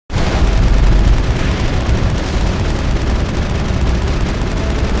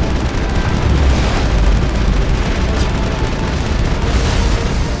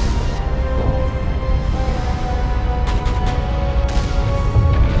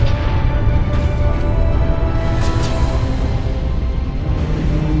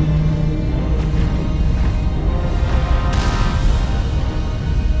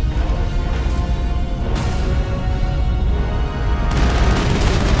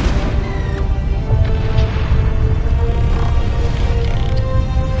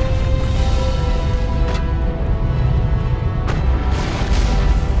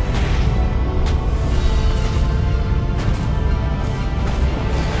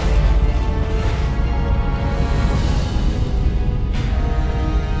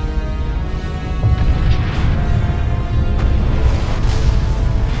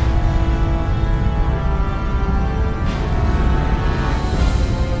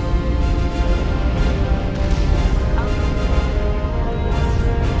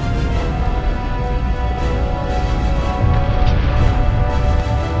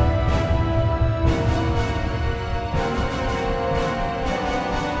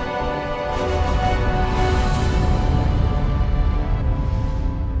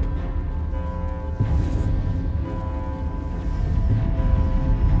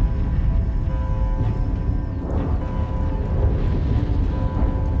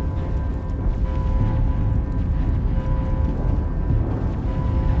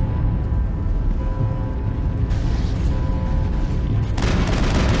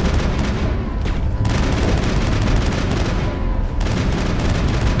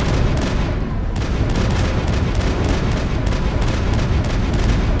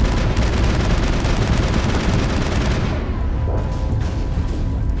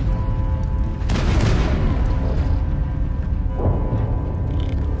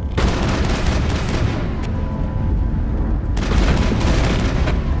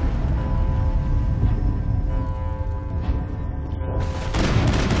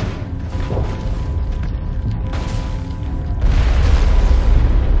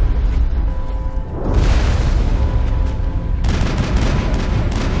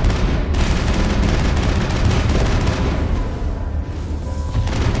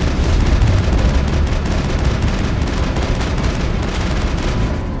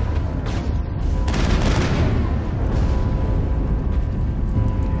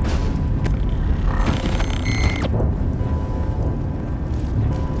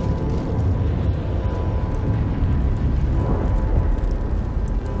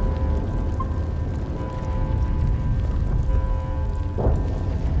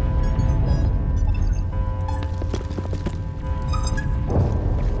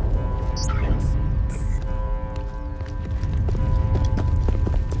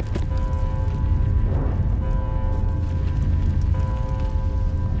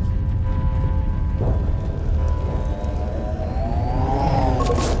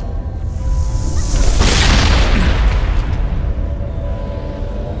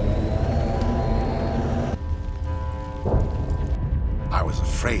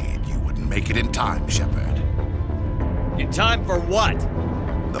afraid you wouldn't make it in time, Shepard. In time for what?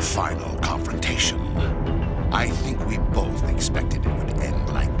 The final confrontation. I think we both expected it would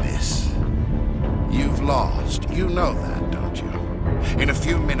end like this. You've lost. You know that, don't you? In a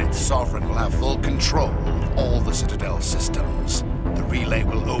few minutes, Sovereign will have full control of all the Citadel systems. The relay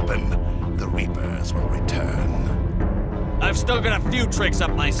will open. The Reapers will return. I've still got a few tricks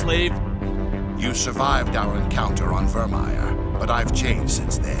up my sleeve. You survived our encounter on Virmire, but I've changed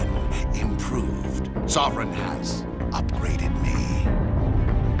since then. Improved. Sovereign has upgraded me.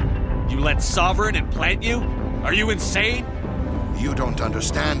 You let Sovereign implant you? Are you insane? You don't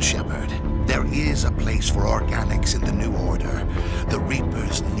understand, Shepard. There is a place for organics in the New Order. The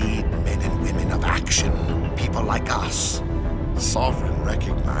Reapers need men and women of action. People like us. Sovereign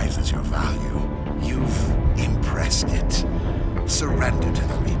recognizes your value. You've impressed it. Surrender to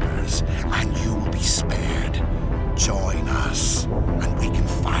the Reapers, and you will be spared. Join us, and we can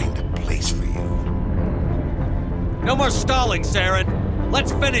find a place for you. No more stalling, Saren.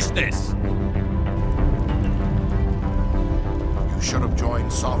 Let's finish this. You should have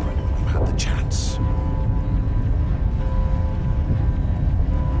joined Sovereign when you had the chance.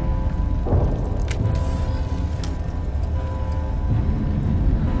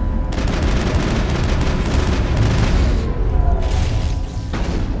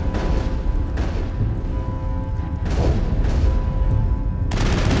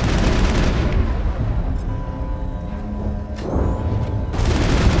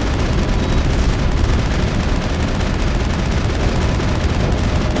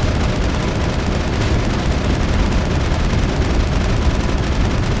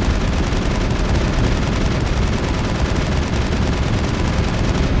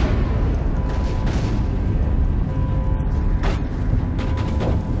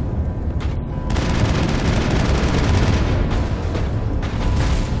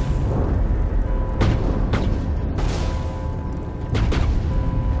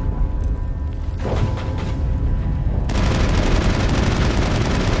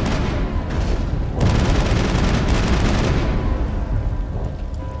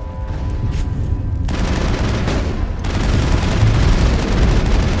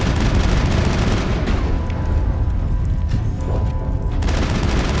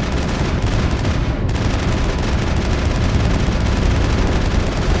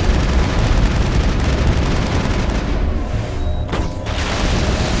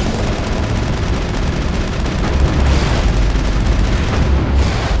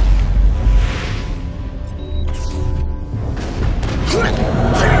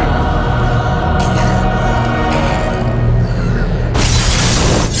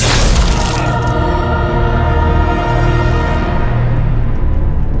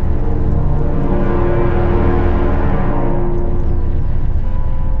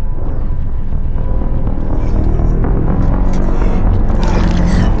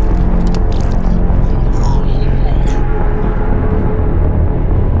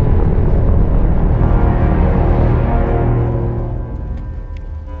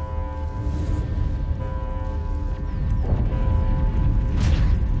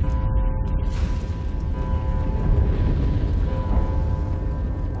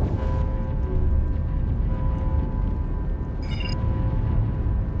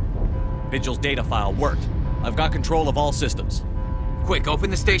 Vigil's data file worked. I've got control of all systems. Quick, open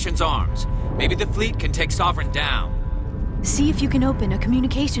the station's arms. Maybe the fleet can take Sovereign down. See if you can open a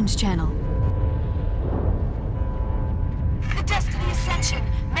communications channel. The Destiny Ascension.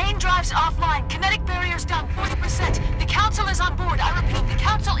 Main drives offline. Kinetic barriers down 40%. The Council is on board. I repeat, the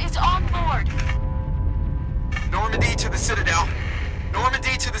Council is on board. Normandy to the Citadel.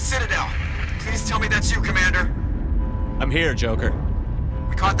 Normandy to the Citadel. Please tell me that's you, Commander. I'm here, Joker.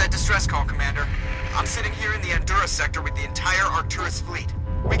 We caught that distress call, Commander. I'm sitting here in the Andura sector with the entire Arcturus fleet.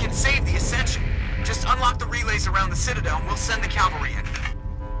 We can save the Ascension. Just unlock the relays around the Citadel and we'll send the cavalry in.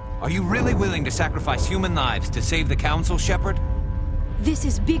 Are you really willing to sacrifice human lives to save the Council, Shepard? This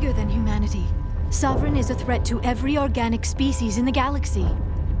is bigger than humanity. Sovereign is a threat to every organic species in the galaxy.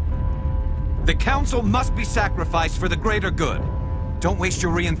 The Council must be sacrificed for the greater good. Don't waste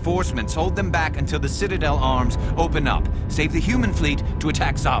your reinforcements. Hold them back until the Citadel arms open up. Save the human fleet to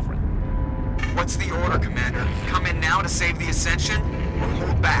attack Sovereign. What's the order, Commander? Come in now to save the Ascension, or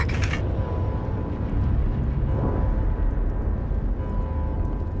hold back?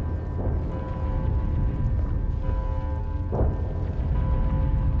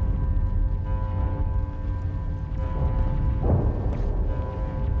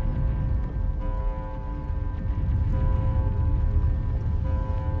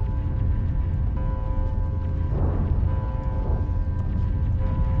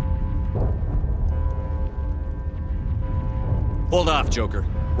 Hold off, Joker.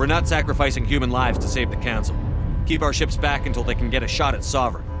 We're not sacrificing human lives to save the Council. Keep our ships back until they can get a shot at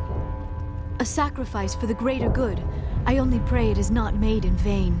Sovereign. A sacrifice for the greater good. I only pray it is not made in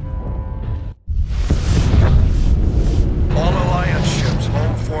vain. All Alliance ships,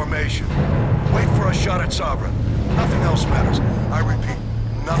 hold formation. Wait for a shot at Sovereign. Nothing else matters. I repeat,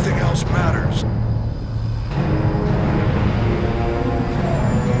 nothing else matters.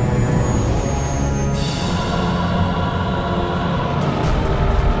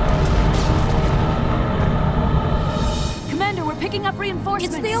 Commander, we're picking up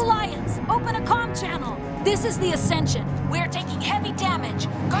reinforcements. It's the Alliance! Open a comm channel! This is the Ascension. We're taking heavy damage.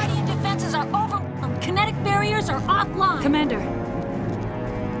 Guardian defenses are overwhelmed. Kinetic barriers are offline. Commander,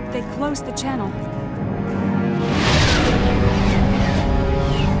 they closed the channel.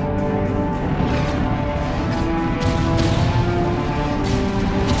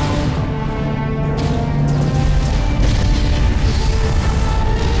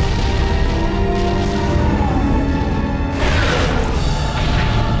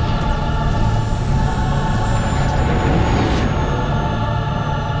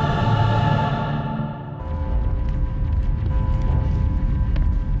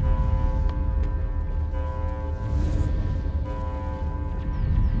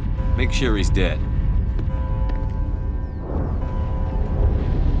 Make sure he's dead.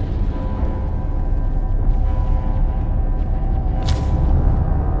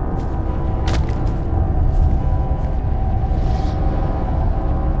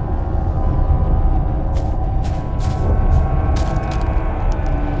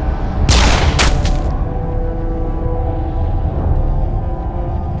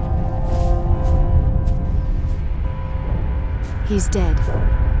 He's dead.